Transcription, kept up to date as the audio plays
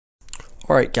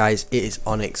Alright guys, it is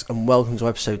Onyx and welcome to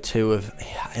episode 2 of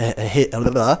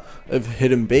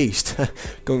Hidden Beast.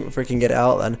 Go and freaking get it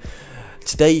out then.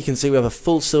 Today you can see we have a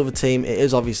full silver team. It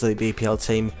is obviously a BPL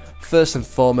team. First and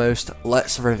foremost,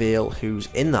 let's reveal who's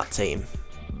in that team.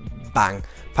 Bang.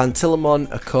 Pantilimon,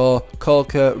 Akor,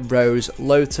 Korka, Rose,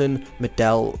 Lotan,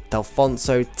 Medel,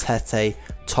 Delfonso, Tete,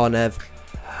 Tonev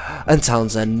and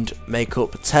Townsend make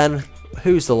up 10.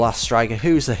 Who's the last striker?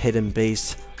 Who's the hidden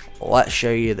beast? Let's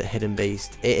show you the hidden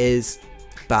beast. It is,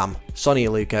 bam, Sone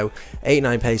Aluko,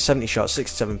 89 pace, 70 shots,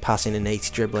 67 passing and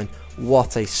 80 dribbling.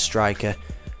 What a striker.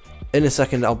 In a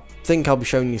second, I'll be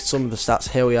showing you some of the stats.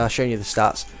 Here we are, showing you the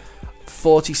stats.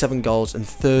 47 goals and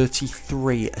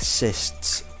 33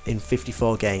 assists in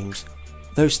 54 games.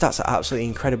 Those stats are absolutely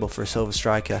incredible for a silver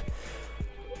striker.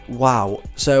 Wow.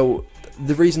 So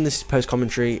the reason this is post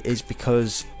commentary is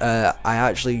because I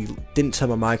actually didn't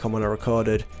turn my mic on when I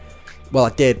recorded. Well, I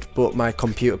did, but my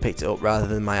computer picked it up rather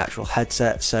than my actual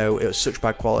headset, so it was such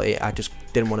bad quality, I just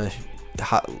didn't want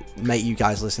to make you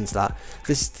guys listen to that.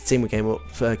 This is the team we came up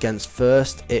against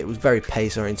first. It was very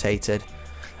pace orientated,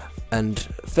 and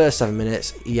first 7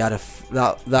 minutes, he had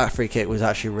that free kick was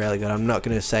actually really good. I'm not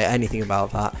going to say anything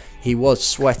about that. He was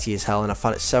sweaty as hell, and I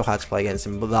found it so hard to play against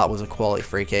him, but that was a quality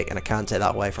free kick, and I can't take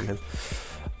that away from him.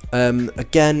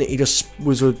 Again, he just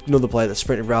was another player that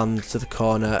sprinted around to the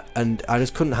corner, and I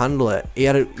just couldn't handle it.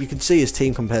 You can see his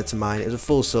team compared to mine. It was a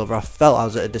full silver. I felt I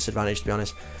was at a disadvantage, to be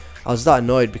honest. I was that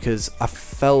annoyed because I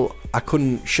felt I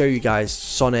couldn't show you guys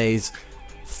Sone's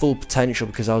full potential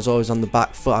because I was always on the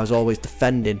back foot. I was always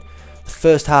defending. The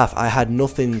first half, I had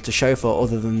nothing to show for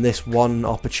other than this one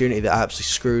opportunity that I absolutely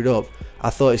screwed up. I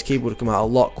thought his keeper would have come out a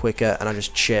lot quicker, and I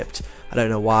just chipped. I don't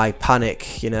know why.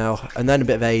 Panic, you know. And then a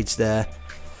bit of AIDS there.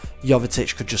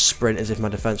 Jovetic could just sprint as if my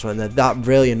defence went there. That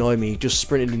really annoyed me. He just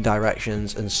sprinted in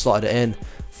directions and slotted it in.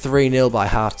 3-0 by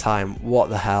half time.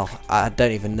 What the hell? I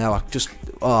don't even know.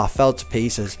 I fell to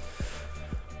pieces.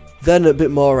 Then a bit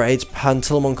more aids.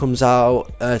 Pantilimon comes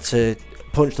out to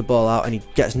punch the ball out and he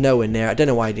gets nowhere near. I don't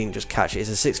know why he didn't just catch it.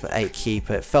 He's a 6'8"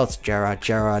 keeper. It fell to Gerard.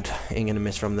 Gerard ain't going to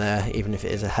miss from there, even if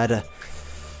it is a header.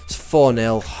 It's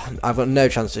 4-0. I've got no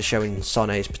chance of showing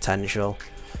Sone's potential.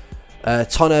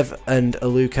 Tonev and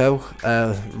Aluko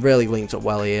really linked up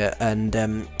well here, and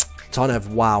Tonev,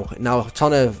 wow. Now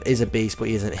Tonev is a beast, but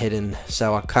he isn't hidden,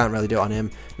 so I can't really do it on him.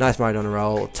 Nice Maradona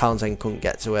roll. Townsend couldn't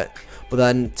get to it, but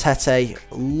then Tete,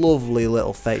 lovely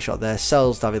little fake shot there,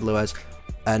 sells David Luiz,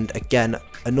 and again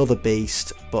another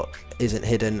beast, but isn't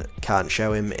hidden. Can't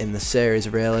show him in the series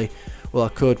really. Well, I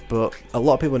could, but a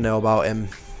lot of people know about him,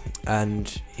 and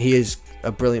he is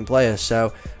a brilliant player,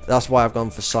 so that's why I've gone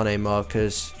for Sone more,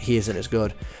 because he isn't as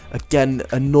good. Again,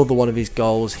 another one of his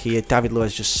goals here. David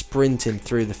Luiz just sprinting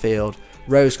through the field.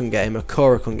 Rose couldn't get him,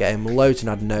 Akora couldn't get him, Lotan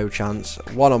had no chance.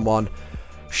 One-on-one.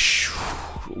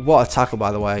 What a tackle,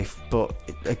 by the way, but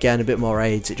again, a bit more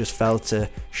aids. It just fell to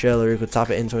Schürrle, who could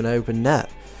tap it into an open net.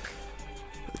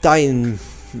 Dying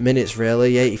minutes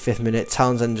really. 85th minute,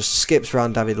 Townsend just skips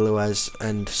around David Luiz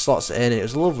and slots it in. It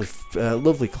was a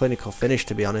lovely clinical finish,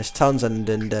 to be honest. Townsend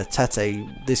and Tete,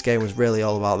 this game was really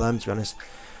all about them, to be honest,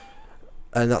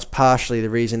 and that's partially the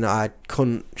reason that I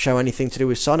couldn't show anything to do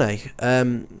with Sone.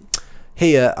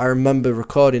 Here I remember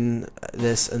recording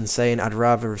this and saying I'd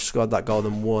rather have scored that goal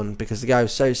than won, because the guy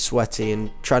was so sweaty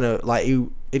and trying to, like,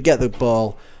 he'd get the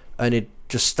ball and he'd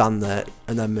just stand there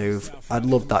and then move. I'd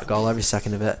loved that goal, every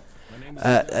second of it.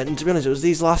 And to be honest, it was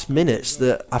these last minutes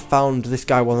that I found this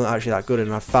guy wasn't actually that good,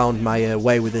 and I found my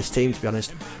way with this team, to be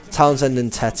honest. Townsend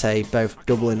and Tete both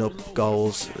doubling up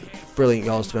goals, brilliant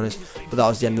goals, to be honest, but that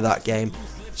was the end of that game.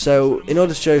 So in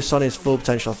order to show Sone's full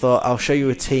potential, I thought I'll show you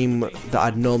a team that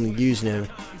I'd normally use him.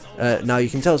 Now you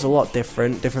can tell it's a lot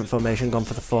different formation, gone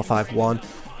for the 4-5-1.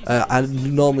 I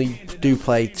normally do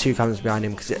play 2 cameras behind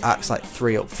him because it acts like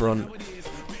 3 up front.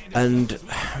 And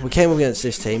we came up against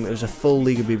this team. It was a full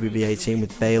Liga BBVA team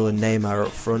with Bale and Neymar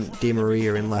up front, Di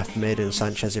Maria in left mid and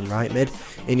Sanchez in right mid.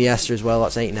 Iniesta as well,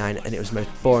 that's 8-9, and it was the most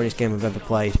boringest game I've ever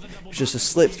played. It was just a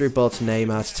slip through ball to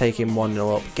Neymar to take him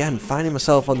 1-0 up. Again, finding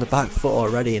myself on the back foot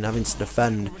already and having to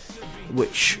defend,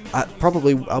 which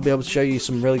I'll be able to show you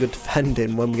some really good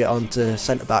defending when we get on to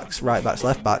centre backs, right backs,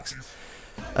 left backs.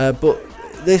 But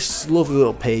this lovely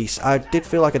little piece, I did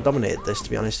feel like I dominated this, to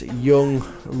be honest. Young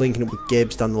linking up with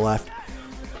Gibbs down the left.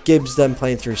 Gibbs then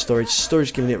playing through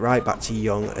Sturridge giving it right back to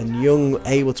Young, and Young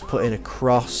able to put in a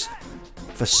cross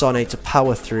for Sone to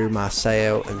power through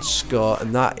Marcelo and score,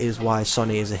 and that is why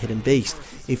Sone is a hidden beast.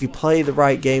 If you play the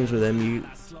right games with him,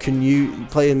 you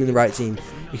play him in the right team,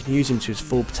 you can use him to his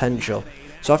full potential.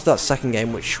 So after that second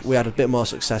game, which we had a bit more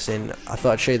success in, I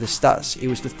thought I'd show you the stats. He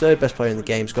was the 3rd best player in the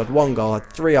game, scored 1 goal,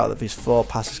 had 3 out of his 4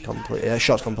 shots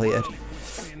completed.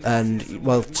 And,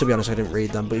 well, to be honest, I didn't read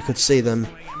them, but you could see them.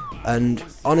 And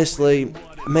honestly,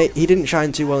 mate, he didn't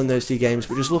shine too well in those 2 games,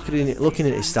 but just looking at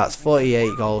his stats,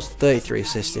 48 goals, 33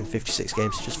 assists in 56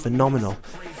 games, just phenomenal.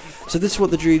 So this is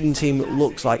what the Dream Team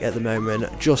looks like at the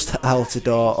moment, just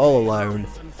Altidore all alone.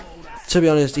 To be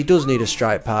honest, he does need a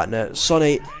strike partner.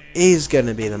 Sone is going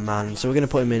to be the man, so we're going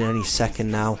to put him in any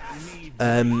second now.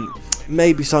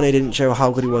 Maybe Sone didn't show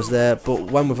how good he was there,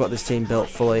 but when we've got this team built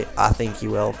fully, I think he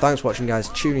will. Thanks for watching, guys.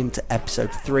 Tune in to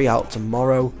episode 3 out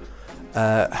tomorrow.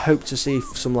 Hope to see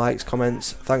some likes,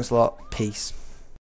 comments. Thanks a lot. Peace.